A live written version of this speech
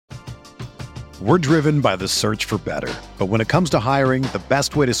We're driven by the search for better. But when it comes to hiring, the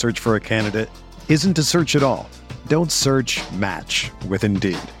best way to search for a candidate isn't to search at all. Don't search, match with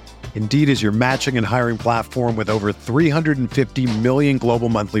Indeed. Indeed is your matching and hiring platform with over 350 million global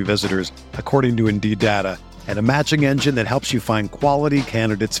monthly visitors, according to Indeed data, and a matching engine that helps you find quality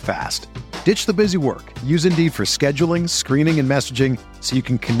candidates fast. Ditch the busy work. Use Indeed for scheduling, screening, and messaging so you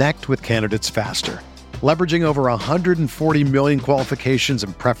can connect with candidates faster. Leveraging over 140 million qualifications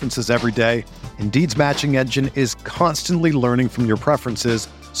and preferences every day, Indeed's matching engine is constantly learning from your preferences,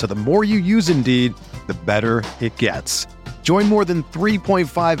 so the more you use Indeed, the better it gets. Join more than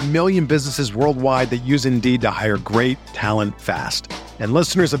 3.5 million businesses worldwide that use Indeed to hire great talent fast. And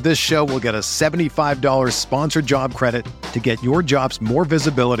listeners of this show will get a $75 sponsored job credit to get your jobs more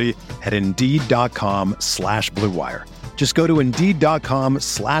visibility at Indeed.com/Blue Wire. Just go to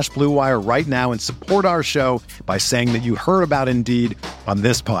Indeed.com/Blue Wire right now and support our show by saying that you heard about Indeed on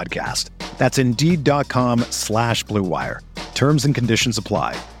this podcast. That's Indeed.com/Blue Wire. Terms and conditions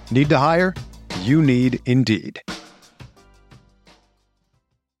apply. Need to hire? You need Indeed.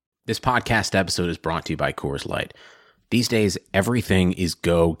 This podcast episode is brought to you by Coors Light. These days, everything is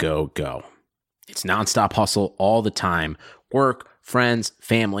go, go, go. It's nonstop hustle all the time. Work, friends,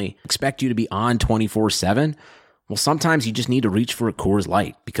 family, expect you to be on 24/7. Well, sometimes you just need to reach for a Coors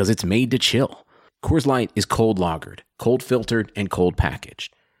Light because it's made to chill. Coors Light is cold lagered, cold filtered, and cold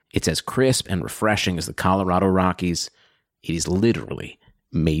packaged. It's as crisp and refreshing as the Colorado Rockies. It is literally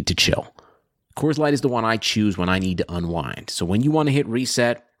made to chill. Coors Light is the one I choose when I need to unwind. So when you want to hit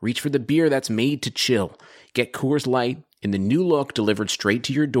reset, reach for the beer that's made to chill. Get Coors Light in the new look delivered straight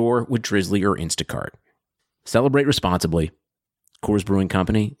to your door with Drizzly or Instacart. Celebrate responsibly. Coors Brewing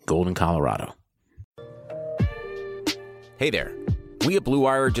Company, Golden, Colorado. Hey there. We at Blue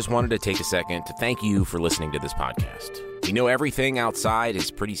Wire just wanted to take a second to thank you for listening to this podcast. We know everything outside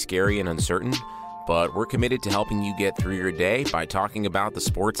is pretty scary and uncertain, but we're committed to helping you get through your day by talking about the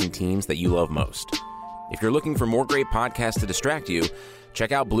sports and teams that you love most. If you're looking for more great podcasts to distract you,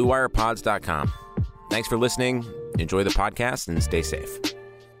 check out BlueWirePods.com. Thanks for listening. Enjoy the podcast and stay safe.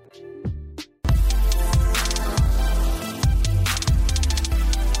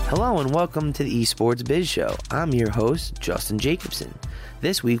 Hello and welcome to the Esports Biz Show. I'm your host, Justin Jacobson.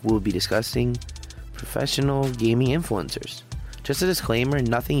 This week we'll be discussing professional gaming influencers. Just a disclaimer,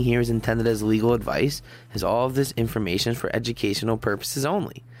 nothing here is intended as legal advice, as all of this information is for educational purposes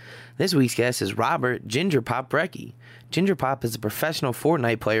only. This week's guest is Robert Gingerpop Brecky. Gingerpop is a professional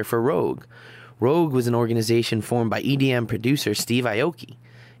Fortnite player for Rogue. Rogue was an organization formed by EDM producer Steve Aoki.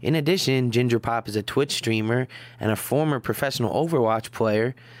 In addition, Gingerpop is a Twitch streamer and a former professional Overwatch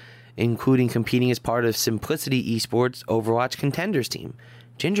player, including competing as part of Simplicity Esports Overwatch Contenders team.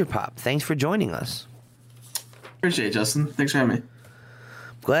 Gingerpop, thanks for joining us. Appreciate it, Justin. Thanks for having me.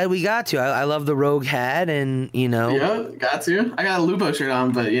 Glad we got to. I love the Rogue hat, and Yeah, got to. I got a Lupo shirt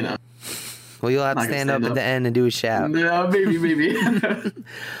on, but Well, you'll have to stand up at the end and do a shout. Yeah, maybe.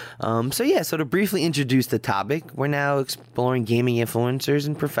 So to briefly introduce the topic, we're now exploring gaming influencers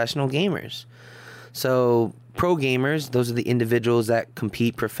and professional gamers. So pro gamers, those are the individuals that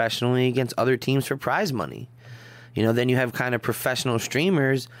compete professionally against other teams for prize money. Then you have kind of professional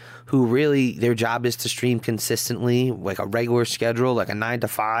streamers who really their job is to stream consistently, like a regular schedule, like a 9 to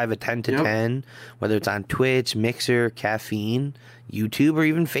 5, a 10 to 10, whether it's on Twitch, Mixer, Caffeine, YouTube, or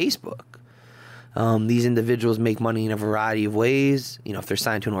even Facebook. These individuals make money in a variety of ways. If they're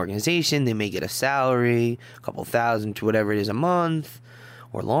signed to an organization, they may get a salary, a couple thousand to whatever it is a month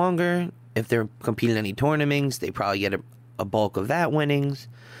or longer. If they're competing in any tournaments, they probably get a bulk of that winnings.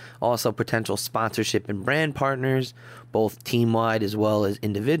 Also, potential sponsorship and brand partners, both team-wide as well as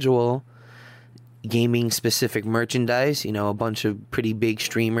individual. Gaming-specific merchandise. A bunch of pretty big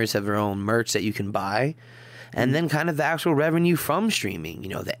streamers have their own merch that you can buy. And then kind of the actual revenue from streaming.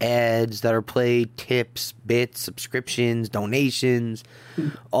 The ads that are played, tips, bits, subscriptions, donations,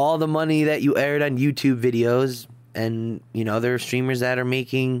 all the money that you aired on YouTube videos. And, there are streamers that are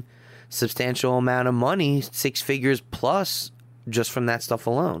making substantial amount of money, 6 figures plus, just from that stuff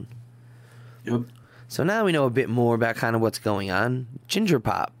alone. Yep. So now we know a bit more about kind of what's going on.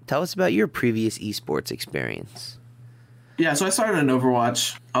 Gingerpop, tell us about your previous esports experience. Yeah, so I started in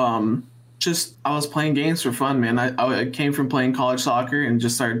Overwatch. I was playing games for fun, man. I came from playing college soccer and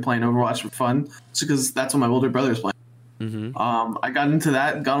just started playing Overwatch for fun, just because that's what my older brother was playing. Mm-hmm. I got into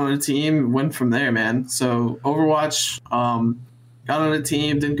that, got on a team, went from there, man. So Overwatch, got on a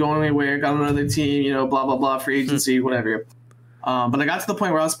team, didn't go anywhere, got on another team, blah, blah, blah, free agency, whatever. But I got to the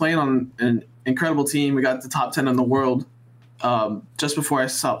point where I was playing on an incredible team. We got the top 10 in the world just before I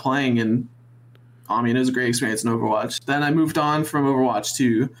stopped playing. And, it was a great experience in Overwatch. Then I moved on from Overwatch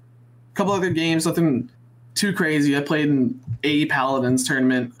to couple other games, nothing too crazy. I played in a Paladins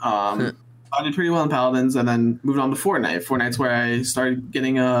tournament. I did pretty well in Paladins, and then moved on to Fortnite. Fortnite's where I started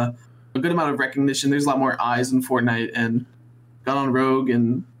getting a good amount of recognition. There's a lot more eyes in Fortnite, and got on Rogue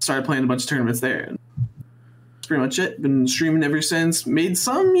and started playing a bunch of tournaments there. And that's pretty much it. Been streaming ever since. Made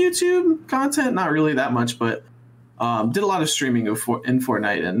some YouTube content, not really that much, but did a lot of streaming in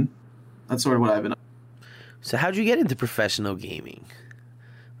Fortnite, and that's sort of what I've been up. So how'd you get into professional gaming?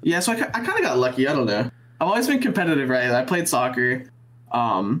 Yeah, so I kind of got lucky. I don't know. I've always been competitive, right? I played soccer.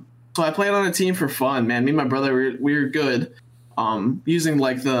 So I played on a team for fun, man. Me and my brother, we were good. Using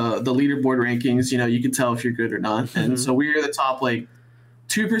like the leaderboard rankings, you can tell if you're good or not. And so we were the top like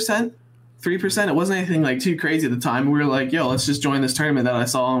 2%, 3%. It wasn't anything like too crazy at the time. We were like, yo, let's just join this tournament that I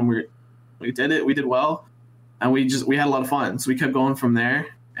saw, and we did it. We did well, and we had a lot of fun. So we kept going from there,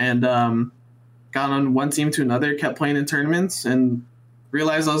 and got on one team to another, kept playing in tournaments, and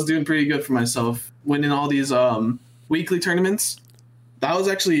realized I was doing pretty good for myself, winning all these weekly tournaments. That was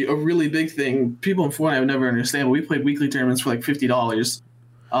actually a really big thing. People in Fortnite would never understand, but we played weekly tournaments for like $50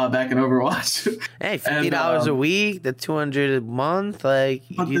 back in Overwatch. Hey, $50 a week, the $200 a month. Like,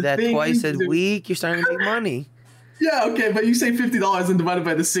 you do that twice a week, you're starting to make money. Yeah, okay, but you say $50 and divided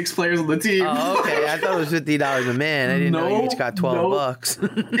by the 6 players on the team. Oh, okay. I thought it was $50 a man. I didn't know you each got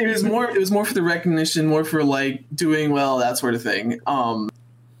 $12. It was more for the recognition, more for like doing well, that sort of thing.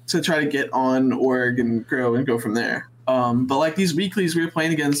 To try to get on org and grow and go from there. But like these weeklies, we were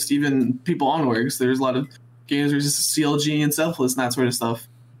playing against even people on orgs. There's a lot of games where it's just CLG and Selfless and that sort of stuff.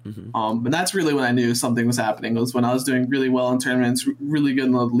 But that's really when I knew something was happening. It was when I was doing really well in tournaments, really good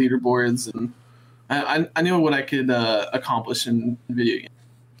in the leaderboards, and I knew what I could accomplish in video games.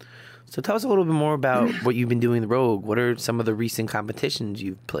 So tell us a little bit more about what you've been doing in the Rogue. What are some of the recent competitions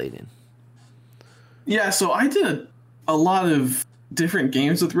you've played in? Yeah, so I did a lot of different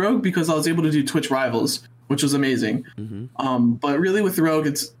games with Rogue because I was able to do Twitch Rivals, which was amazing. But really with Rogue,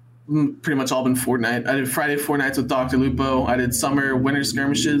 it's pretty much all been Fortnite. I did Friday Fortnights with Dr. Lupo. I did summer winter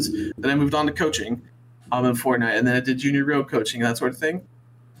skirmishes. Then I moved on to coaching in Fortnite. And then I did junior Rogue coaching, that sort of thing.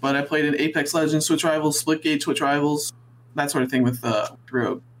 But I played in Apex Legends, Twitch Rivals, Splitgate, Twitch Rivals, that sort of thing with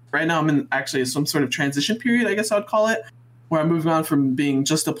Rogue. Right now I'm in actually some sort of transition period, I guess I would call it, where I'm moving on from being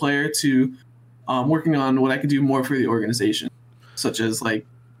just a player to working on what I could do more for the organization, such as like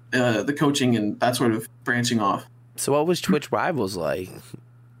the coaching and that sort of branching off. So what was Twitch Rivals like?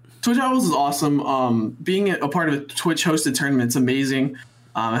 Twitch Rivals is awesome. Being a part of a Twitch hosted tournament is amazing.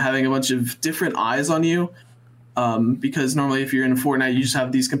 Having a bunch of different eyes on you. Because normally if you're in Fortnite, you just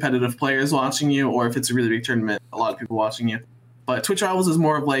have these competitive players watching you, or if it's a really big tournament, a lot of people watching you. But Twitch Rivals is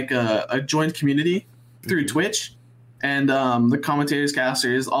more of like a joint community through Twitch. And the commentators,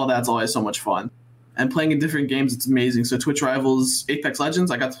 casters, all that's always so much fun. And playing in different games, it's amazing. So Twitch Rivals, Apex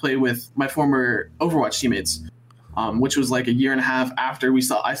Legends, I got to play with my former Overwatch teammates, which was like a year and a half after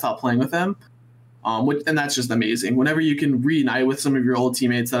I stopped playing with them. And that's just amazing. Whenever you can reunite with some of your old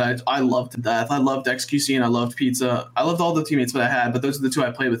teammates that I loved to death. I loved XQC and I loved Pizza. I loved all the teammates that I had, but those are the two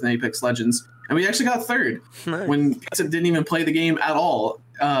I played with in Apex Legends. And we actually got third when Pizza didn't even play the game at all.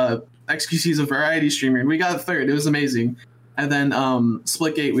 XQC is a variety streamer, and we got third. It was amazing. And then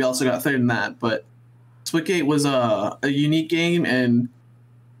Splitgate, we also got third in that. But Splitgate was a unique game, and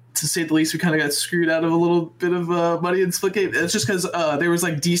to say the least, we kind of got screwed out of a little bit of money in Splitgate. It's just because there was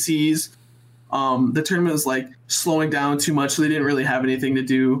like DCs. The tournament was like slowing down too much, so they didn't really have anything to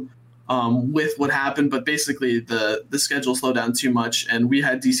do with what happened. But basically, the schedule slowed down too much, and we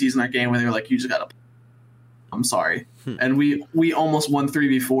had DCs in our game where they were like, "You just gotta." I'm sorry, and we almost won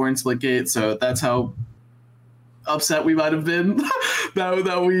 3v4 in Splitgate, so that's how upset we might have been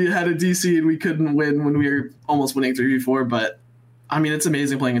that we had a DC and we couldn't win when we were almost winning 3v4. But I mean, it's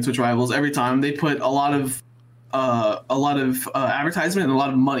amazing playing in Twitch Rivals. Every time they put a lot of advertisement and a lot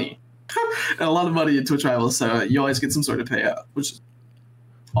of money. And a lot of money in Twitch Rivals, so you always get some sort of payout, which is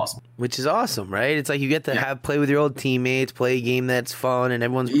awesome. Which is awesome, right? It's like you get to play with your old teammates, play a game that's fun, and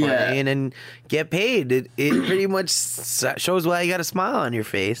everyone's playing, and get paid. It pretty much shows why you got a smile on your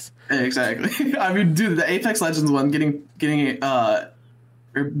face. Exactly. I mean, dude, the Apex Legends one,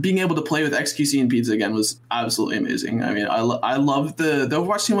 or being able to play with XQC and Pizza again was absolutely amazing. I mean, I loved the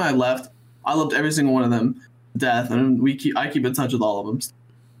Overwatch team when I left. I loved every single one of them to death, and I keep in touch with all of them.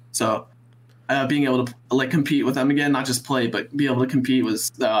 So being able to like compete with them again, not just play, but be able to compete was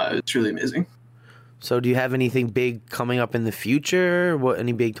truly amazing. So do you have anything big coming up in the future?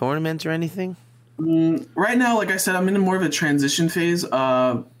 Any big tournaments or anything? Right now, like I said, I'm in more of a transition phase.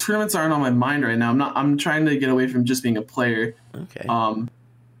 Tournaments aren't on my mind right now. I'm trying to get away from just being a player. Okay.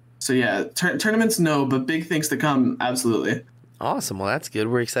 So yeah, tournaments no, but big things to come, absolutely. Awesome. Well, that's good.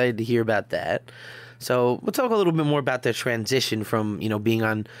 We're excited to hear about that. So we'll talk a little bit more about the transition from, being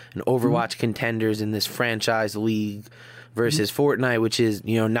on an Overwatch contenders in this franchise league versus Fortnite, which is,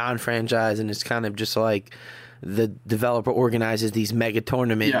 non-franchise, and it's kind of just like the developer organizes these mega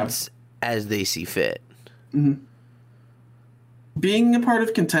tournaments as they see fit. Mm-hmm. Being a part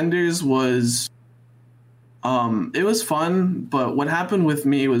of contenders was, it was fun, but what happened with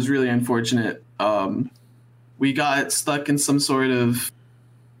me was really unfortunate. We got stuck in some sort of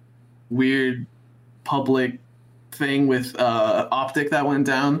weird public thing with Optic that went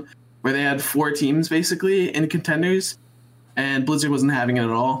down, where they had 4 teams basically in contenders, and Blizzard wasn't having it at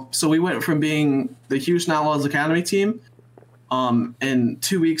all. So we went from being the Houston Outlaws Academy team in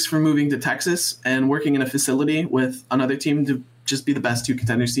 2 weeks from moving to Texas and working in a facility with another team to just be the best 2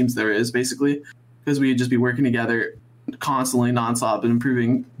 contenders teams there is, basically, because we'd just be working together constantly, nonstop, and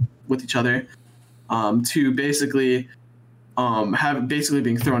improving with each other, to basically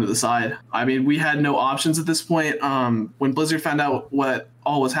being thrown to the side. I mean, we had no options at this point. When Blizzard found out what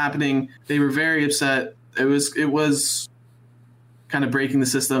all was happening, they were very upset. It was kind of breaking the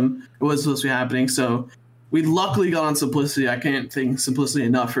system. It was supposed to be happening. So we luckily got on Simplicity. I can't thank Simplicity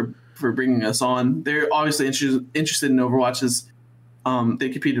enough for bringing us on. They're obviously interested in Overwatch as they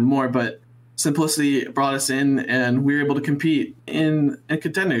competed more, but Simplicity brought us in, and we were able to compete in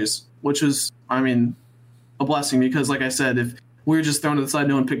contenders, which was, I mean, a blessing, because like I said, if we were just thrown to the side,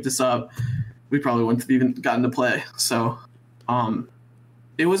 no one picked us up, we probably wouldn't have even gotten to play. So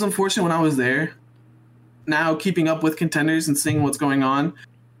it was unfortunate when I was there. Now keeping up with contenders and seeing what's going on,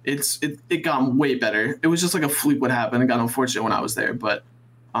 it got way better. It was just like a fluke what happened. It got unfortunate when I was there, but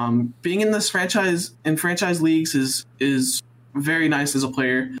being in this franchise leagues is very nice as a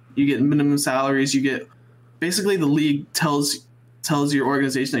player. You get minimum salaries. You get, basically the league tells your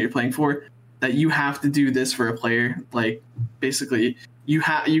organization that you're playing for that you have to do this for a player. Like, basically, you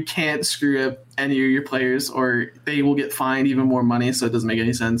can't screw up any of your players, or they will get fined even more money. So it doesn't make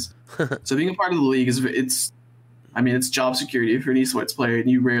any sense. So being a part of the league it's job security for an esports player, and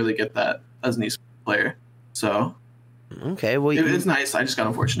you rarely get that as an esports player. So okay, well, it's nice. I just got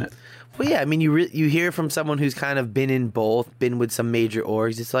unfortunate. Well, yeah, I mean, you hear from someone who's kind of been in both, been with some major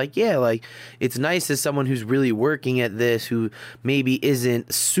orgs. It's like, yeah, like, it's nice as someone who's really working at this, who maybe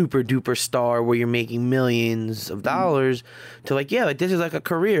isn't super duper star where you're making millions of dollars, to like, yeah, like, this is like a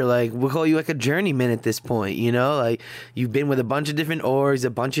career. Like, we'll call you like a journeyman at this point, like, you've been with a bunch of different orgs, a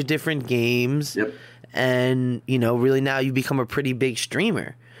bunch of different games. Yep. And, really now you become a pretty big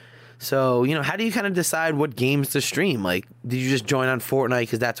streamer. So, how do you kind of decide what games to stream? Like, did you just join on Fortnite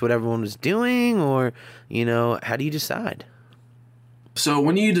because that's what everyone was doing? Or, how do you decide? So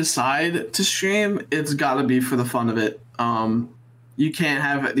when you decide to stream, it's got to be for the fun of it. You can't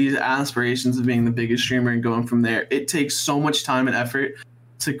have these aspirations of being the biggest streamer and going from there. It takes so much time and effort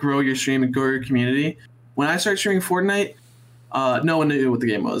to grow your stream and grow your community. When I started streaming Fortnite, no one knew what the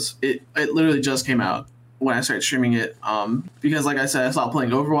game was. It literally just came out when I started streaming it, because like I said, I stopped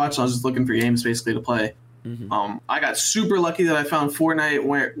playing Overwatch. I was just looking for games basically to play. Mm-hmm. I got super lucky that I found Fortnite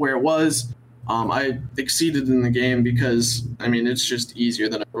where it was. I exceeded in the game because, I mean, it's just easier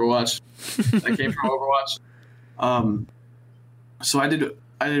than Overwatch. I came from Overwatch. So I did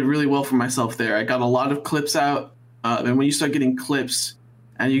really well for myself there. I got a lot of clips out. And when you start getting clips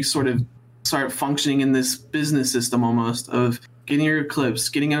and you sort of start functioning in this business system almost of getting your clips,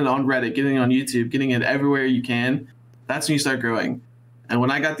 getting it on Reddit, getting it on YouTube, getting it everywhere you can, that's when you start growing. And when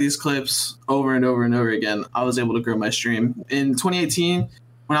I got these clips over and over and over again, I was able to grow my stream. In 2018,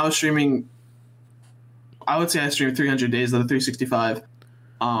 when I was streaming, I would say I streamed 300 days out of 365.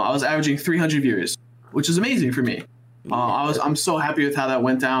 I was averaging 300 viewers, which is amazing for me. I'm so happy with how that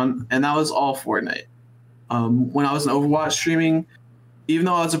went down, and that was all Fortnite. When I was in Overwatch streaming, even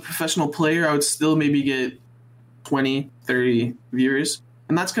though I was a professional player, I would still maybe get 20, 30 viewers.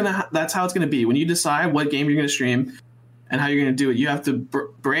 And that's how it's going to be. When you decide what game you're going to stream and how you're going to do it, you have to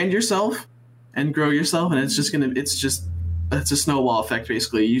brand yourself and grow yourself. And it's a snowball effect,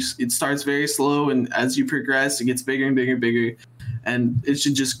 basically. It starts very slow, and as you progress, it gets bigger and bigger and bigger. And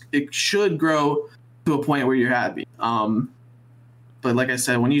it should grow to a point where you're happy. But like I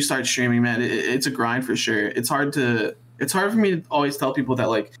said, when you start streaming, man, it's a grind for sure. It's hard for me to always tell people that,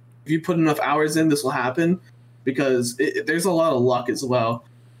 like, if you put enough hours in, this will happen, because there's a lot of luck as well.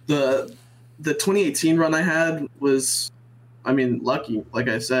 The 2018 run I had was, I mean, lucky. Like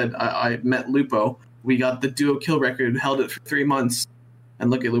I said, I met Lupo. We got the duo kill record, held it for 3 months,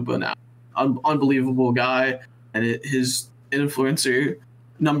 and look at Lupo now. Unbelievable guy, and his influencer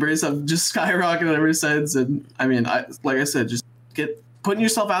numbers have just skyrocketed ever since. And I mean, like I said, just putting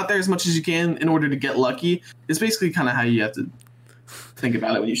yourself out there as much as you can in order to get lucky is basically kind of how you have to think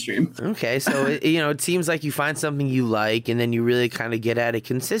about it when you stream. Okay, so it seems like you find something you like, and then you really kind of get at it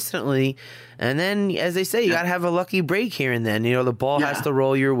consistently, and then, as they say, you gotta have a lucky break here and then. The ball has to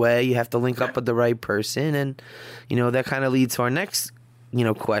roll your way. You have to link up with the right person, and that kind of leads to our next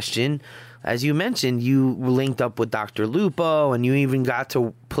question. As you mentioned, you linked up with Dr. Lupo, and you even got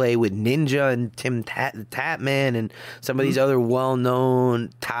to play with Ninja and Tim Tatman and some of these other well-known,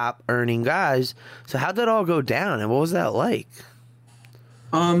 top-earning guys. So how'd that all go down, and what was that like?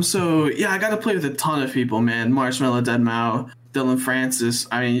 So, I got to play with a ton of people, man. Marshmallow Deadmau, Dylan Francis.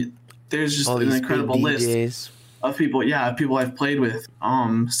 I mean, there's just an incredible list of people. Yeah, people I've played with.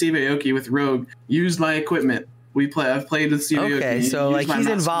 Steve Aoki with Rogue used my equipment. I've played with Steve Aoki. Okay, so he's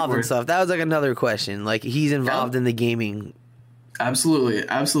involved in stuff. That was another question. He's involved in the gaming. Absolutely.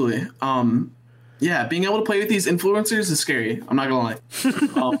 Being able to play with these influencers is scary. I'm not gonna lie.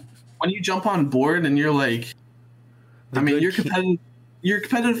 When you jump on board and you're you're a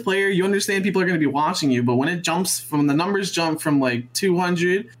competitive player. You understand people are going to be watching you, but when the numbers jump from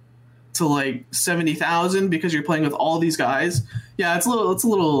 200 to 70,000 because you're playing with all these guys, it's a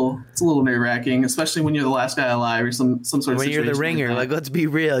little nerve-wracking, especially when you're the last guy alive or some sort of when situation. You're the ringer. Let's be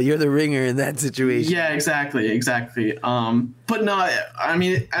real, you're the ringer in that situation. Yeah, exactly. But no, I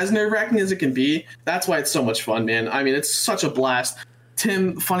mean, as nerve-wracking as it can be, that's why it's so much fun, man. I mean, it's such a blast.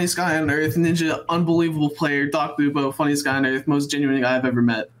 Tim, funniest guy on earth. Ninja, unbelievable player. Doc Lupo, funniest guy on earth. Most genuine guy I've ever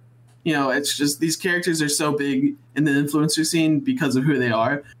met. It's just these characters are so big in the influencer scene because of who they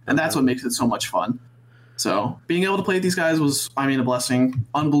are, and that's what makes it so much fun. So being able to play with these guys was, a blessing.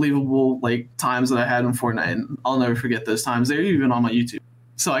 Unbelievable times that I had in Fortnite, and I'll never forget those times. They're even on my YouTube,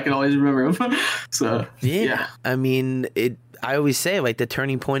 so I can always remember them. So yeah. I mean, I always say the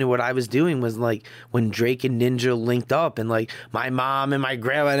turning point of what I was doing was when Drake and Ninja linked up, and my mom and my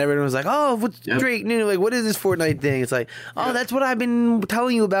grandma and everyone was like, "Oh, what's Drake? Ninja? What is this Fortnite thing?" It's that's what I've been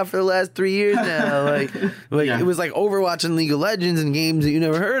telling you about for the last 3 years now. It was like Overwatch and League of Legends and games that you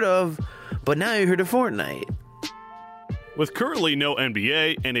never heard of, but now you heard of Fortnite. With currently no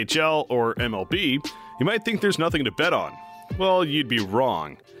NBA, NHL, or MLB, you might think there's nothing to bet on. Well, you'd be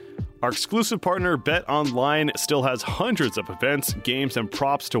wrong. Our exclusive partner, BetOnline, still has hundreds of events, games, and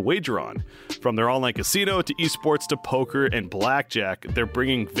props to wager on. From their online casino to esports to poker and blackjack, they're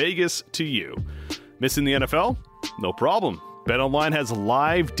bringing Vegas to you. Missing the NFL? No problem. BetOnline has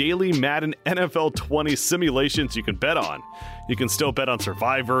live daily Madden NFL 20 simulations you can bet on. You can still bet on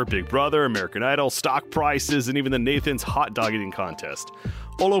Survivor, Big Brother, American Idol, stock prices, and even the Nathan's hot dog eating contest.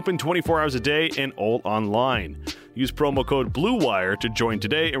 All open 24 hours a day and all online. Use promo code BLUEWIRE to join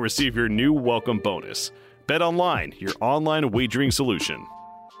today and receive your new welcome bonus. BetOnline, your online wagering solution.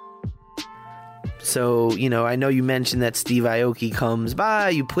 So, I know you mentioned that Steve Aoki comes by.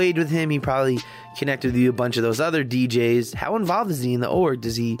 You played with him. He probably connected with you a bunch of those other DJs. How involved is he in the org?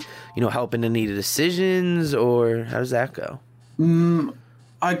 Does he, help in any decisions, or how does that go?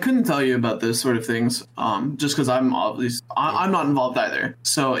 I couldn't tell you about those sort of things, just because I'm not involved either.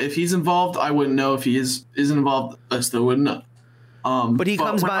 So if he's involved, I wouldn't know. If he isn't involved, I still wouldn't know. But he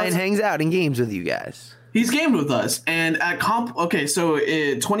comes by and hangs out and games with you guys. He's gamed with us, and at so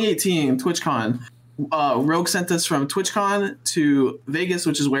in 2018 TwitchCon, Rogue sent us from TwitchCon to Vegas,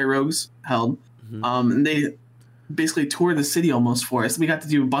 which is where Rogue's held. And they basically toured the city almost for us. We got to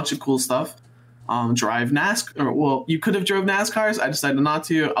do a bunch of cool stuff. Drive NASCAR. Well, you could have drove NASCARs. I decided not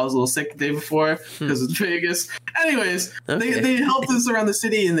to. I was a little sick the day before because it's Vegas. Anyways, they helped us around the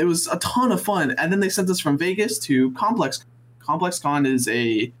city, and it was a ton of fun. And then they sent us from Vegas to Complex. ComplexCon is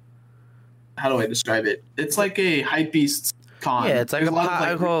how do I describe it? It's like a hypebeast con. Yeah, it's like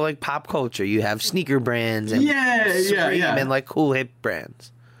I call it pop culture. You have sneaker brands and and cool hip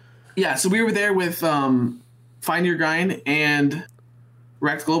brands. Yeah, so we were there with Find Your Grind, and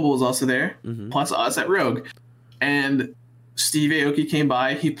Rex Global was also there, plus us at Rogue. And Steve Aoki came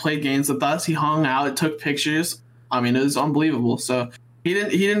by. He played games with us. He hung out, took pictures. I mean, it was unbelievable. So he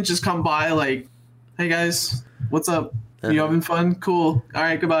didn't just come by hey guys, what's up? You having fun? Cool. All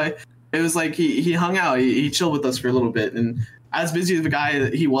right, goodbye. It was he hung out. He chilled with us for a little bit. And as busy as the guy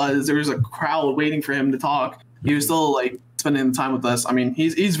that he was, there was a crowd waiting for him to talk. He was still spending the time with us. I mean,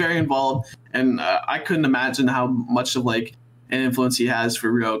 he's very involved, and I couldn't imagine how much of an influence he has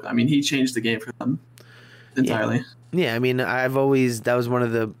for Rogue. I mean, he changed the game for them entirely. Yeah, I mean, that was one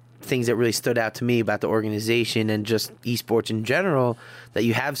of the things that really stood out to me about the organization and just esports in general, that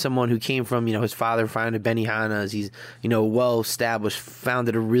you have someone who came from, his father founded Benihana's. He's, well established,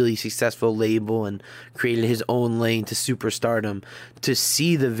 founded a really successful label and created his own lane to superstardom, to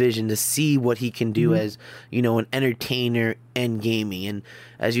see the vision, to see what he can do as, an entertainer and gaming. And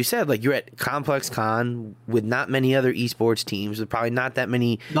as you said, like, you're at Complex Con with not many other esports teams, with probably not that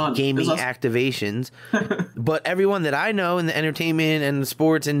many gaming activations, but everyone that I know in the entertainment and the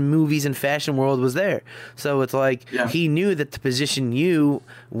sports and movies and fashion world was there. So it's like he knew that to position you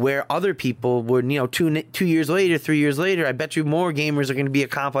where other people would, 2 years later, 3 years later, I bet you more gamers are going to be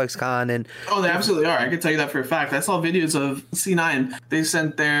at Complex Con. And they absolutely are. I can tell you that for a fact. I saw videos of C9. They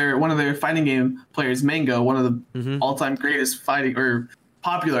sent one of their fighting game players, Mango, one of the all-time greatest fighting or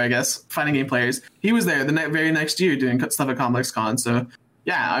popular, I guess, fighting game players. He was there the very next year doing stuff at Complex Con. So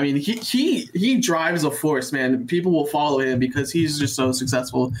yeah, I mean, he drives a force, man. People will follow him because he's just so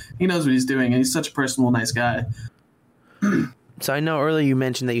successful. He knows what he's doing, and he's such a personal, nice guy. So I know earlier you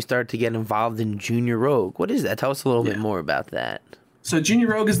mentioned that you started to get involved in Junior Rogue. What is that? Tell us a little bit more about that. So Junior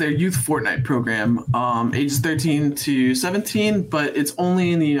Rogue is their youth Fortnite program, ages 13 to 17, but it's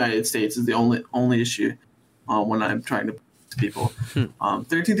only in the United States is the only issue when I'm trying to people.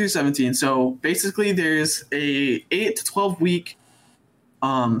 13 through 17. So basically there's a 8 to 12 week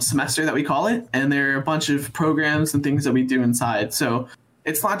semester that we call it, and there are a bunch of programs and things that we do inside. So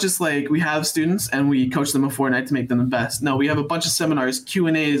it's not just like we have students and we coach them a Fortnite to make them the best. No, we have a bunch of seminars,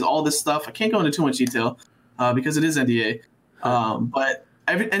 Q&As, all this stuff. I can't go into too much detail because it is NDA. But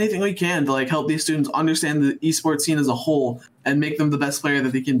anything we can to like help these students understand the esports scene as a whole and make them the best player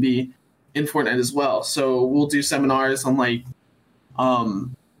that they can be in Fortnite as well. So we'll do seminars on like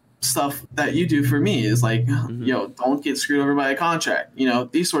stuff that you do for me is like, don't get screwed over by a contract,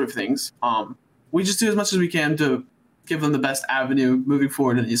 these sort of things. We just do as much as we can to give them the best avenue moving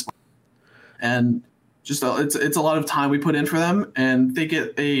forward in esports. And just it's a lot of time we put in for them, and they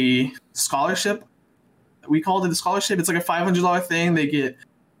get a scholarship. We called it a scholarship. It's like a $500 thing. They get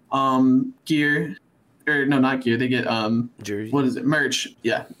gear. Or no, not gear. They get jerseys. What is it? Merch.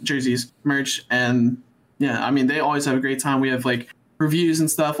 Yeah, jerseys, merch, and yeah. I mean, they always have a great time. We have like reviews and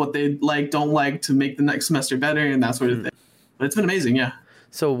stuff, what they like, don't like, to make the next semester better, and that sort of thing. But it's been amazing, yeah.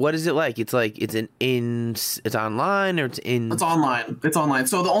 So what is it like? It's like it's online or it's online. It's online.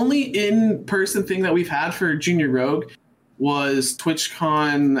 So the only in-person thing that we've had for Junior Rogue was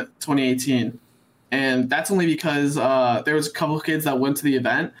TwitchCon 2018, and that's only because there was a couple of kids that went to the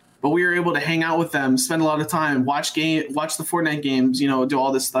event. But we were able to hang out with them, spend a lot of time, watch the Fortnite games, do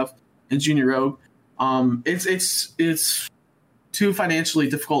all this stuff in Junior Rogue. It's too financially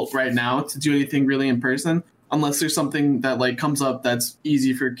difficult right now to do anything really in person, unless there's something that like comes up that's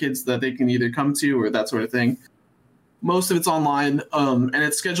easy for kids that they can either come to or that sort of thing. Most of it's online, and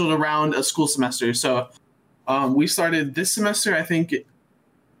it's scheduled around a school semester. So we started this semester, I think,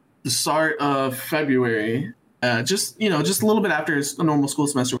 the start of February. Just a little bit after a normal school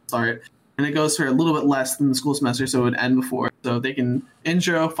semester would start, and it goes for a little bit less than the school semester, so it would end before. So they can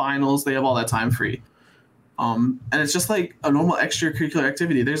intro, finals, they have all that time free. And it's just like a normal extracurricular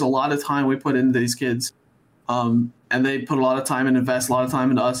activity. There's a lot of time we put into these kids, and they put a lot of time and invest a lot of time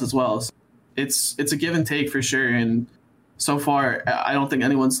into us as well. So it's a give and take for sure. And so far, I don't think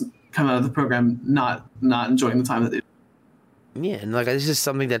anyone's come out of the program not enjoying the time that they do. Yeah, and like this is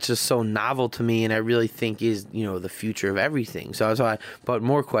something that's just so novel to me, and I really think is the future of everything. So that's why. But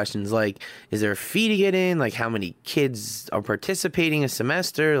more questions like: is there a fee to get in? Like, how many kids are participating a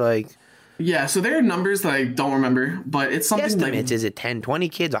semester? Like, yeah, so there are numbers that I don't remember, but it's something estimates. Is it 10, 20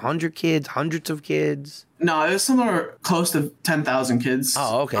 kids, 100 kids, hundreds of kids? No, it was somewhere close to 10,000 kids.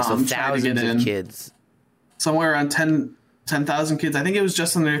 Oh, okay, so thousands of kids. Somewhere around 10,000 kids. I think it was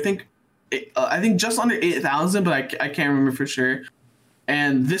just under. I think just under 8,000, but I can't remember for sure.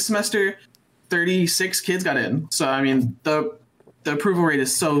 And this semester, 36 kids got in. So I mean, the approval rate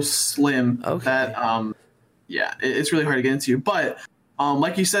is so slim that it's really hard to get into. But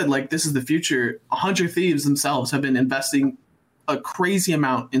like you said, like this is the future. 100 Thieves themselves have been investing a crazy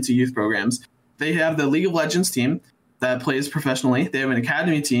amount into youth programs. They have the League of Legends team that plays professionally. They have an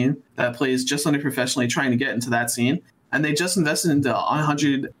academy team that plays just under professionally, trying to get into that scene. And they just invested into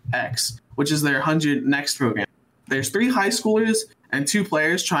 100X, which is their 100 Next program. There's 3 high schoolers and 2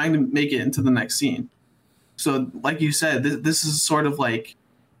 players trying to make it into the next scene. So like you said, this is sort of like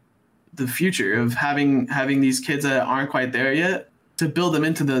the future of having these kids that aren't quite there yet to build them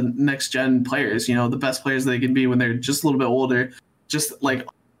into the next gen players, the best players they can be when they're just a little bit older, just like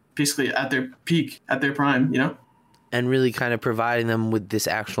basically at their peak, at their prime, And really kind of providing them with this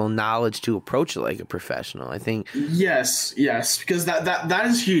actual knowledge to approach it like a professional, I think. Yes, because that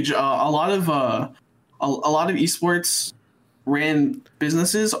is huge. A lot of esports ran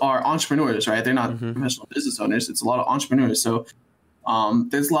businesses are entrepreneurs, right? They're not professional business owners. It's a lot of entrepreneurs. So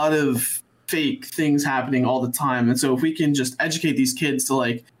there's a lot of fake things happening all the time. And so if we can just educate these kids to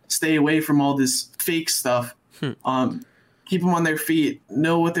like stay away from all this fake stuff, keep them on their feet,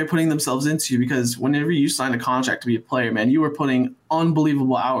 know what they're putting themselves into, because whenever you sign a contract to be a player, man, you are putting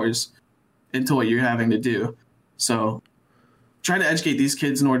unbelievable hours into what you're having to do. So trying to educate these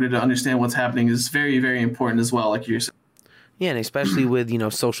kids in order to understand what's happening is very, very important as well, like you're saying. Yeah, and especially with,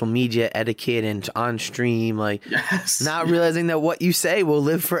 social media etiquette and on stream, like not realizing that what you say will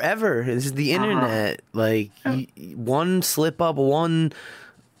live forever. This is the internet. Like one slip up, one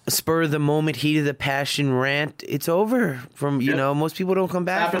spur of the moment, heat of the passion rant, it's over. Most people don't come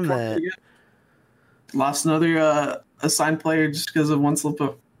back from that. Lost another assigned player just because of one slip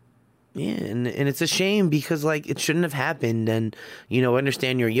up. Yeah, and it's a shame because, like, it shouldn't have happened. And, I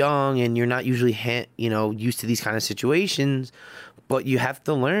understand you're young and you're not usually, used to these kind of situations, but you have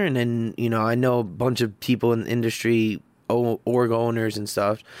to learn. And, I know a bunch of people in the industry, org owners and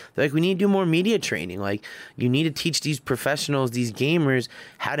stuff, they're like, we need to do more media training. Like, you need to teach these professionals, these gamers,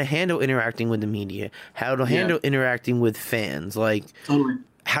 how to handle interacting with the media, how to handle interacting with fans, like,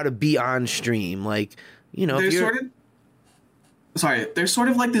 how to be on stream. Like, there's sort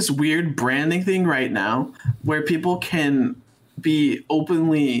of like this weird branding thing right now where people can be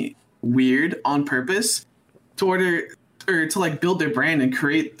openly weird on purpose to like build their brand and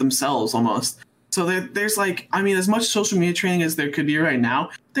create themselves almost. So there's like, I mean, as much social media training as there could be right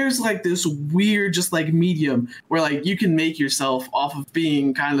now, there's like this weird just like medium where like you can make yourself off of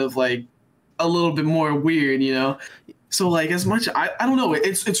being kind of like a little bit more weird, So like as much, I don't know,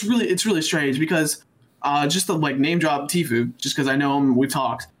 it's really strange because just to like name drop Tfue, just because I know him, we've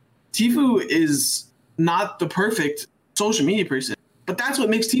talked. Tfue is not the perfect social media person, but that's what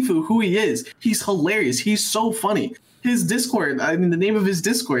makes Tfue who he is. He's hilarious. He's so funny. His Discord, I mean, the name of his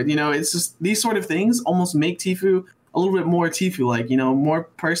Discord, it's just these sort of things almost make Tfue a little bit more Tfue, like, more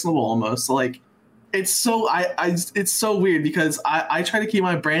personable almost. So like, it's so it's so weird because I try to keep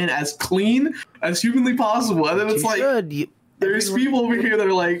my brand as clean as humanly possible, and then it's there's people over here that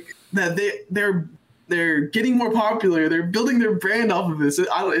are like that they're getting more popular. They're building their brand off of this.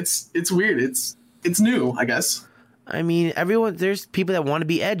 It's weird. It's new, I guess. I mean, there's people that want to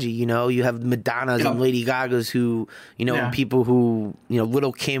be edgy, you have Madonnas and Lady Gagas who, people who,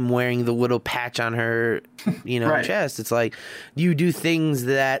 Little Kim wearing the little patch on her, chest. It's like you do things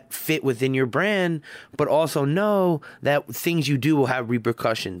that fit within your brand, but also know that things you do will have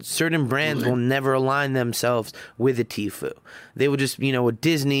repercussions. Certain brands will never align themselves with a Tfue. They will just, a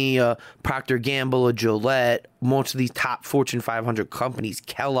Disney, a Procter & Gamble, a Gillette, most of these top Fortune 500 companies,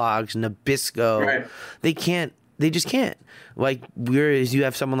 Kellogg's, Nabisco, they just can't. Like, whereas you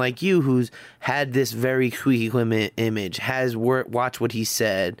have someone like you who's had this very squeaky image, has watched what he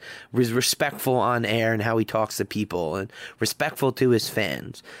said, was respectful on air and how he talks to people, and respectful to his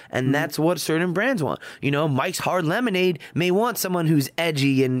fans. And that's what certain brands want. Mike's Hard Lemonade may want someone who's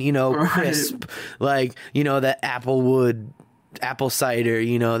edgy and, crisp, like, that apple cider,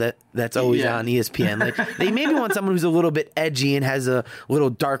 that's always on ESPN. Like, they maybe want someone who's a little bit edgy and has a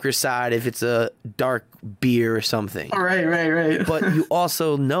little darker side if it's a dark beer or something. Right. But you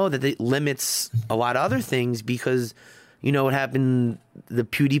also know that it limits a lot of other things because, what happened, the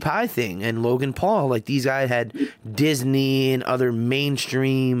PewDiePie thing and Logan Paul, like these guys had Disney and other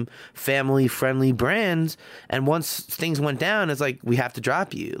mainstream family-friendly brands, and once things went down, it's like, we have to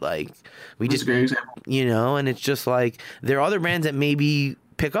drop you. Like, we just, and it's just like, there are other brands that maybe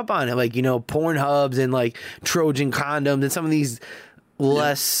pick up on it, like, Pornhubs and like Trojan condoms and some of these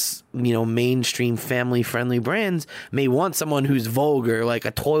less, mainstream family-friendly brands may want someone who's vulgar, like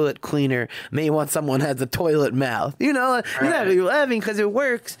a toilet cleaner may want someone who has a toilet mouth. You're not really laughing because it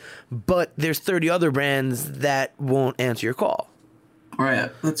works, but there's 30 other brands that won't answer your call.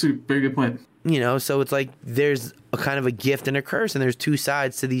 Right. That's a very good point. So it's like there's a kind of a gift and a curse, and there's two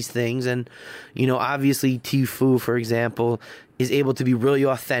sides to these things. And, obviously Tfue, for example, is able to be really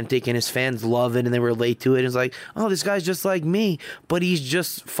authentic and his fans love it and they relate to it. It's like, oh, this guy's just like me, but he's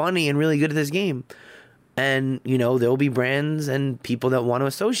just funny and really good at this game. And, there'll be brands and people that want to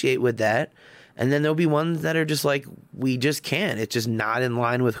associate with that. And then there'll be ones that are just like, we just can't. It's just not in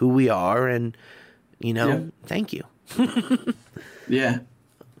line with who we are. And, thank you. Yeah.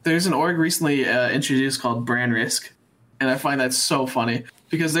 There's an org recently introduced called Brand Risk. And I find that so funny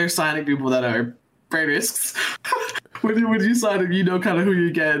because they're signing people that are brand risks. when you sign it, kind of who you're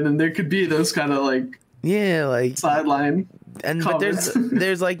getting, and there could be those kind of like like sideline and comments. But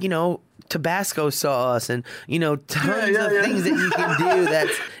there's like Tabasco sauce and, you know, tons of things that you can do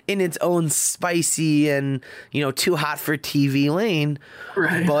that's in its own spicy and, you know, too hot for TV lane.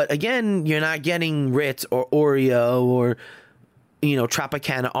 Right. But again, you're not getting Ritz or Oreo or, you know,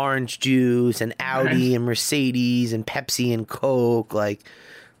 Tropicana orange juice and Audi and Mercedes and Pepsi and Coke. Like,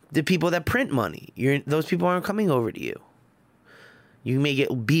 the people that print money, those people aren't coming over to you. You may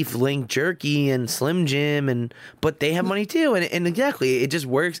get beef link jerky and Slim Jim, but they have money too. And exactly, it just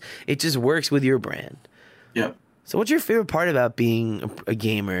works. It just works with your brand. Yep. So what's your favorite part about being a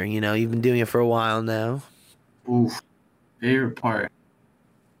gamer? You know, you've been doing it for a while now. Oof. Favorite part.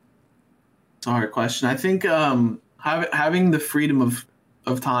 It's a hard question. I think having the freedom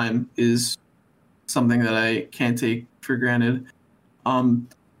of time is something that I can't take for granted.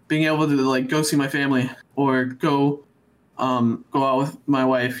 Being able to like go see my family or go out with my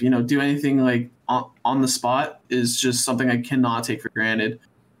wife, you know, do anything like on the spot is just something I cannot take for granted.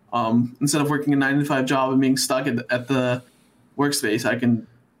 Instead of working a 9-to-5 job and being stuck at the workspace, I can,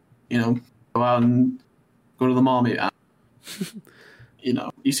 you know, go out and go to the mall. Maybe, you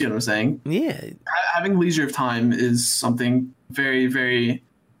know, you see what I'm saying? Yeah. Having leisure of time is something very, very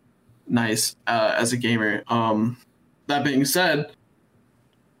nice as a gamer. That being said,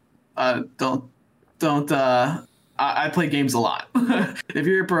 I play games a lot. If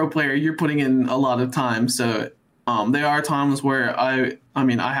you're a pro player, you're putting in a lot of time. So there are times where I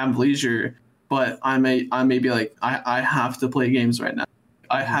have leisure, but I may be like, I have to play games right now.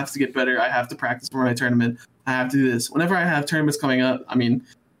 I have to get better. I have to practice for my tournament. I have to do this. Whenever I have tournaments coming up, I mean,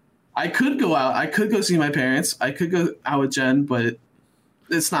 I could go out. I could go see my parents. I could go out with Jen, but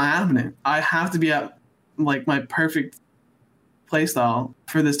it's not happening. I have to be at like my perfect play style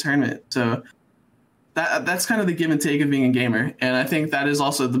for this tournament. So that's kind of the give and take of being a gamer. And I think that is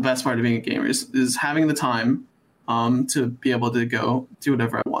also the best part of being a gamer is having the time to be able to go do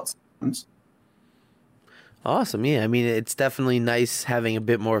whatever I want sometimes. Awesome. Yeah. I mean, it's definitely nice having a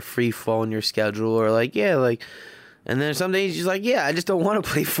bit more free flow in your schedule or like, yeah, like, and then some days you're like, yeah, I just don't want to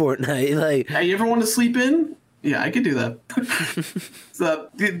play Fortnite. Like, hey, you ever want to sleep in? Yeah, I could do that. So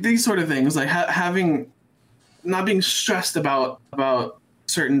these sort of things, like not being stressed about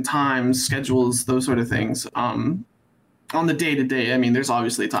certain times, schedules, those sort of things. On the day to day, I mean, there's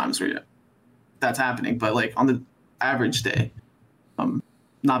obviously times where that's happening, but like on the average day,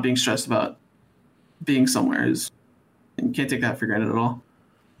 not being stressed about being somewhere you can't take that for granted at all.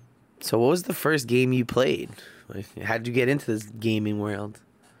 So what was the first game you played? Like, how did you get into this gaming world?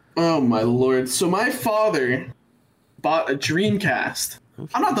 Oh my lord. So my father bought a Dreamcast.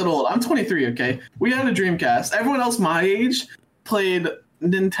 Okay. I'm not that old. I'm 23, okay? We had a Dreamcast. Everyone else my age played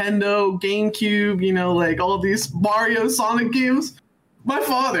Nintendo, GameCube, you know, like all these Mario, Sonic games. My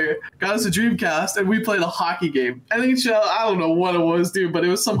father got us a Dreamcast and we played a hockey game. NHL, I don't know what it was, dude, but it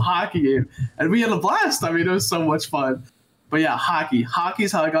was some hockey game. And we had a blast. I mean, it was so much fun. But yeah, hockey.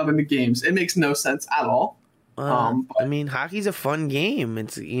 Hockey's how I got into games. It makes no sense at all. I mean, hockey's a fun game.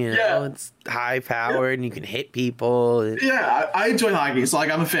 It's, you know, it's high powered and you can hit people. Yeah, I enjoy hockey. So,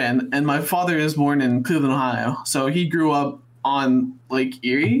 like, I'm a fan. And my father is born in Cleveland, Ohio. So he grew up on Lake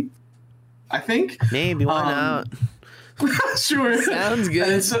Erie, I think. Maybe, why not? Sure. Sounds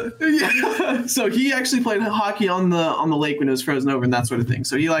good. So he actually played hockey on the lake when it was frozen over and that sort of thing.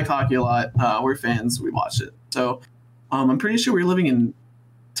 So he liked hockey a lot. We're fans. We watched it. So I'm pretty sure we were living in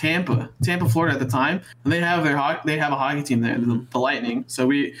Tampa, Florida at the time, and they have a hockey team there, the Lightning. So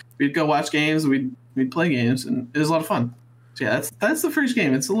we'd go watch games, we'd play games, and it was a lot of fun. So yeah, that's the first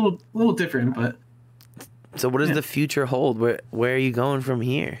game. It's a little different, but. So what does the future hold? Where are you going from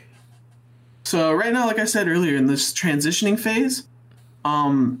here? So right now, like I said earlier, in this transitioning phase,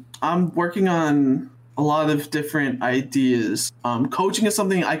 I'm working on a lot of different ideas. Coaching is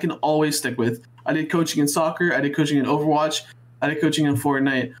something I can always stick with. I did coaching in soccer. I did coaching in Overwatch. I did coaching in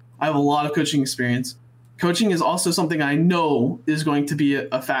Fortnite. I have a lot of coaching experience. Coaching is also something I know is going to be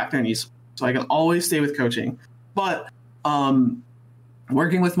a factor in esports, so I can always stay with coaching. But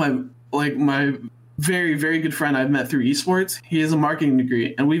working with my very, very good friend I've met through esports, he has a marketing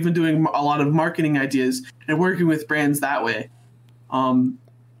degree, and we've been doing a lot of marketing ideas and working with brands that way. I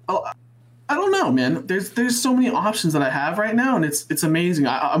don't know, man. There's so many options that I have right now, and it's amazing.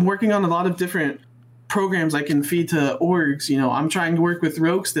 I'm working on a lot of different programs I can feed to orgs. You know, I'm trying to work with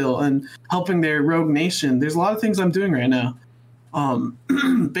Rogue still and helping their Rogue Nation. There's a lot of things I'm doing right now.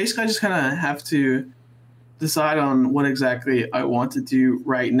 Basically, I just kind of have to decide on what exactly I want to do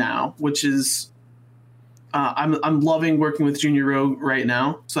right now, which is I'm loving working with Junior Rogue right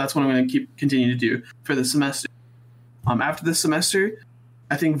now, so that's what I'm going to continue to do for the semester. After this semester,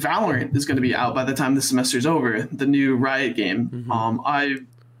 I think Valorant is going to be out by the time the semester is over, the new Riot game. Mm-hmm.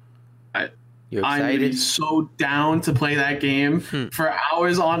 You're I'm gonna be excited? so down to play that game for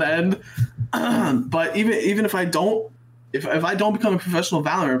hours on end. But even if I don't, if I don't become a professional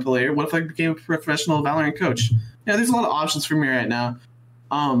Valorant player, what if I became a professional Valorant coach? Yeah, there's a lot of options for me right now.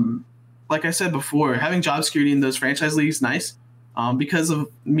 Like I said before, having job security in those franchise leagues is nice. Because of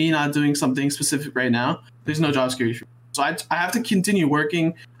me not doing something specific right now, there's no job security for me. So I have to continue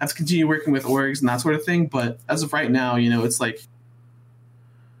working. I have to continue working with orgs and that sort of thing. But as of right now, it's like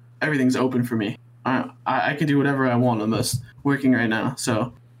everything's open for me. I can do whatever I want almost working right now.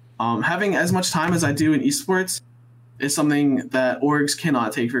 So having as much time as I do in esports is something that orgs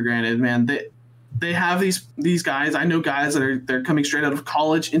cannot take for granted, man. They have these guys. I know guys that they're coming straight out of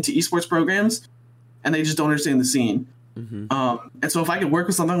college into esports programs, and they just don't understand the scene. And so if I could work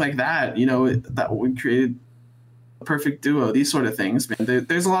with something like that, that would create a perfect duo. These sort of things, man.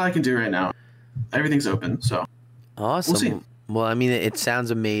 There's a lot I can do right now. Everything's open, so Awesome. we'll see. Well, I mean, it sounds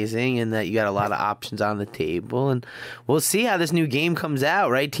amazing, and that you got a lot of options on the table, and we'll see how this new game comes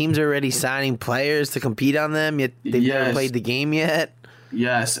out. Right? Teams are already signing players to compete on them, yet they've never played the game yet.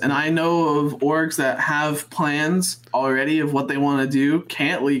 Yes, and I know of orgs that have plans already of what they want to do.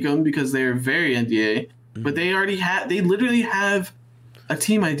 Can't leak them because they are very NDA, but they literally have a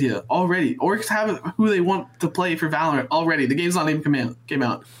team idea already. Orgs have who they want to play for Valorant already. The game's not even came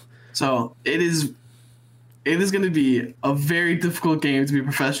out, so it is going to be a very difficult game to be a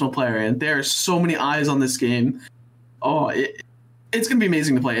professional player in. There are so many eyes on this game. Oh, it's going to be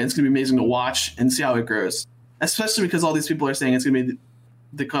amazing to play. It's going to be amazing to watch and see how it grows. Especially because all these people are saying it's going to be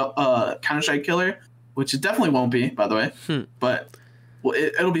the Counter-Strike killer, which it definitely won't be, by the way. But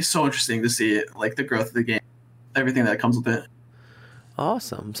it'll be so interesting to see it, like the growth of the game, everything that comes with it.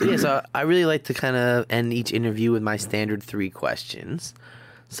 Awesome. So, so I really like to kind of end each interview with my standard 3 questions.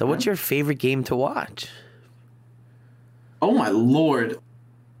 So what's your favorite game to watch? Oh my lord!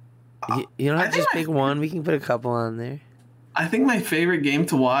 You don't have to just pick one. We can put a couple on there. I think my favorite game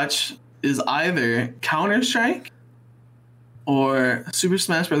to watch is either Counter-Strike or Super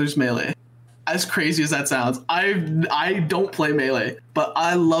Smash Bros. Melee. As crazy as that sounds, I don't play Melee, but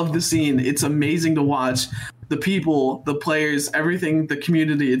I love the scene. It's amazing to watch. The people, the players, everything, the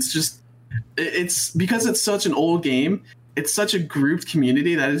community. It's because it's such an old game. It's such a grouped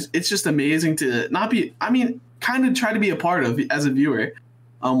community that it's just amazing to not be. I mean, kind of try to be a part of as a viewer.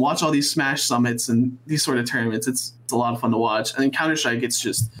 Watch all these Smash summits and these sort of tournaments. It's a lot of fun to watch. And then Counter-Strike,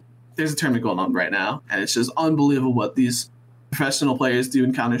 there's a tournament going on right now, and it's just unbelievable what these professional players do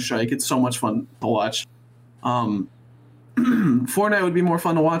in Counter-Strike. It's so much fun to watch. Fortnite would be more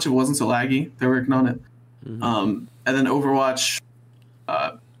fun to watch if it wasn't so laggy. They're working on it. And then Overwatch,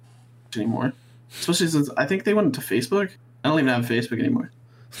 anymore. Especially since I think they went to Facebook. I don't even have Facebook anymore.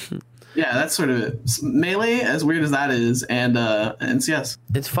 Yeah, that's sort of it. Melee, as weird as that is, and CS.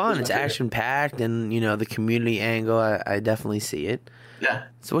 It's fun. It's action-packed, and, the community angle, I definitely see it. Yeah.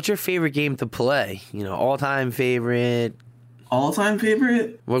 So what's your favorite game to play? All-time favorite? All-time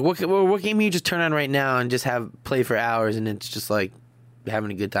favorite? What game can you just turn on right now and just play for hours, and it's just like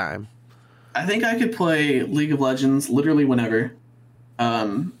having a good time? I think I could play League of Legends literally whenever,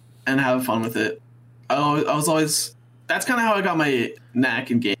 and have fun with it. I was always... That's kind of how I got my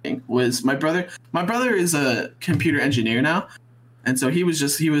knack in gaming. Was my brother is a computer engineer now, and so he was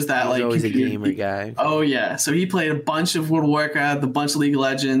that like always computer, a gamer guy. Oh yeah, so he played a bunch of World of Warcraft, a bunch of League of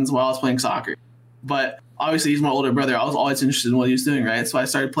Legends while I was playing soccer. But obviously he's my older brother. I was always interested in what he was doing, right? So I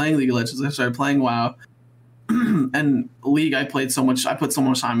started playing League of Legends. I started playing WoW, and League. I put so much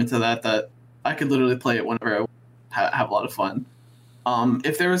time into that I could literally play it whenever I have a lot of fun.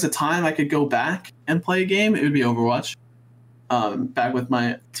 If there was a time I could go back and play a game, it would be Overwatch. Back with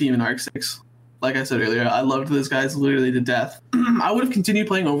my team in Arc 6. Like I said earlier, I loved those guys literally to death. I would have continued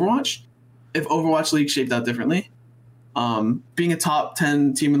playing Overwatch if Overwatch League shaped out differently. Being a top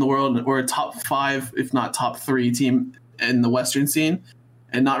 10 team in the world, or a top 5, if not top 3 team in the Western scene,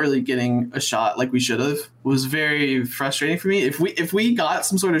 and not really getting a shot like we should have, was very frustrating for me. If we got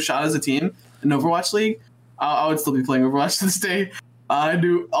some sort of shot as a team in Overwatch League, I would still be playing Overwatch to this day. I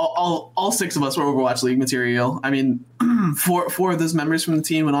knew all 6 of us were Overwatch League material. I mean, 4 of those members from the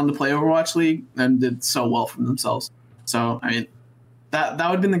team went on to play Overwatch League and did so well for themselves. So, I mean, that would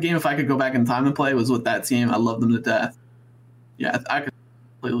have been the game if I could go back in time and play, was with that team. I love them to death. Yeah, I could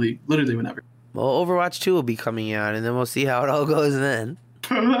play League literally whenever. Well, Overwatch 2 will be coming out, and then we'll see how it all goes then.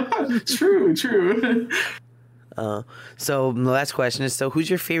 True. So the last question is, who's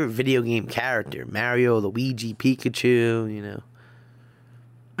your favorite video game character? Mario, Luigi, Pikachu,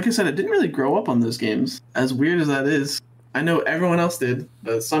 Like I said, I didn't really grow up on those games, as weird as that is. I know everyone else did,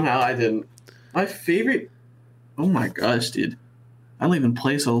 but somehow I didn't. My favorite... Oh my gosh, dude. I don't even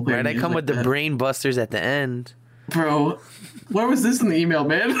play solo player. Right, I come like with the that. brain busters at the end. Bro, where was this in the email,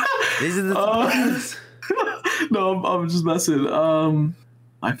 man? These are the No, I'm just messing.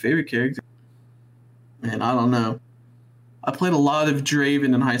 My favorite character, man, I don't know. I played a lot of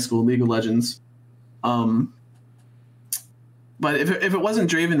Draven in high school, League of Legends. But if it wasn't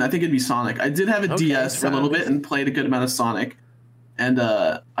Draven, I think it'd be Sonic. I did have a DS for a little bit and played a good amount of Sonic. And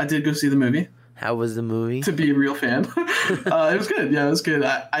I did go see the movie. How was the movie? To be a real fan. It was good. Yeah, it was good.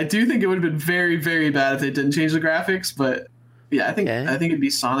 I do think it would have been very, very bad if they didn't change the graphics. But yeah, I think it'd be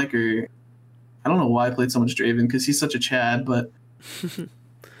Sonic or... I don't know why I played so much Draven because he's such a Chad. But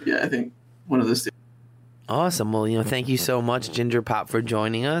yeah, I think one of those two. Awesome. Well, thank you so much, Gingerpop, for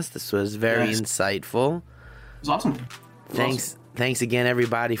joining us. This was very insightful. It was awesome. Thanks again,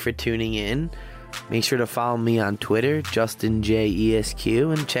 everybody, for tuning in. Make sure to follow me on Twitter,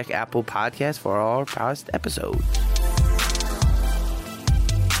 JustinJESQ, and check Apple Podcasts for all our past episodes.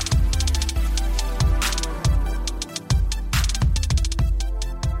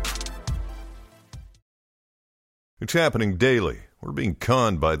 It's happening daily. We're being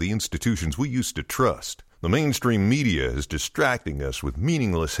conned by the institutions we used to trust. The mainstream media is distracting us with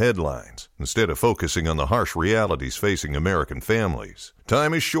meaningless headlines instead of focusing on the harsh realities facing American families.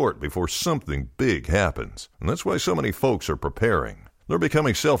 Time is short before something big happens, and that's why so many folks are preparing. They're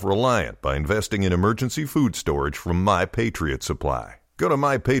becoming self-reliant by investing in emergency food storage from My Patriot Supply. Go to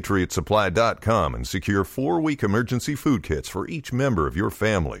MyPatriotSupply.com and secure 4-week emergency food kits for each member of your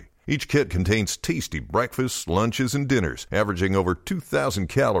family. Each kit contains tasty breakfasts, lunches, and dinners, averaging over 2,000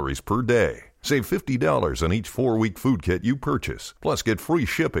 calories per day. Save $50 on each 4-week food kit you purchase. Plus, get free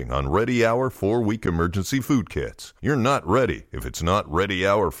shipping on Ready Hour 4-week emergency food kits. You're not ready if it's not Ready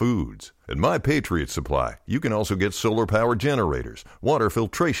Hour foods. At My Patriot Supply, you can also get solar power generators, water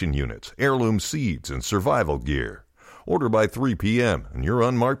filtration units, heirloom seeds, and survival gear. Order by 3 p.m. and your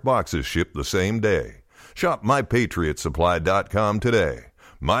unmarked boxes ship the same day. Shop MyPatriotSupply.com today.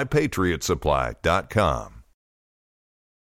 MyPatriotSupply.com.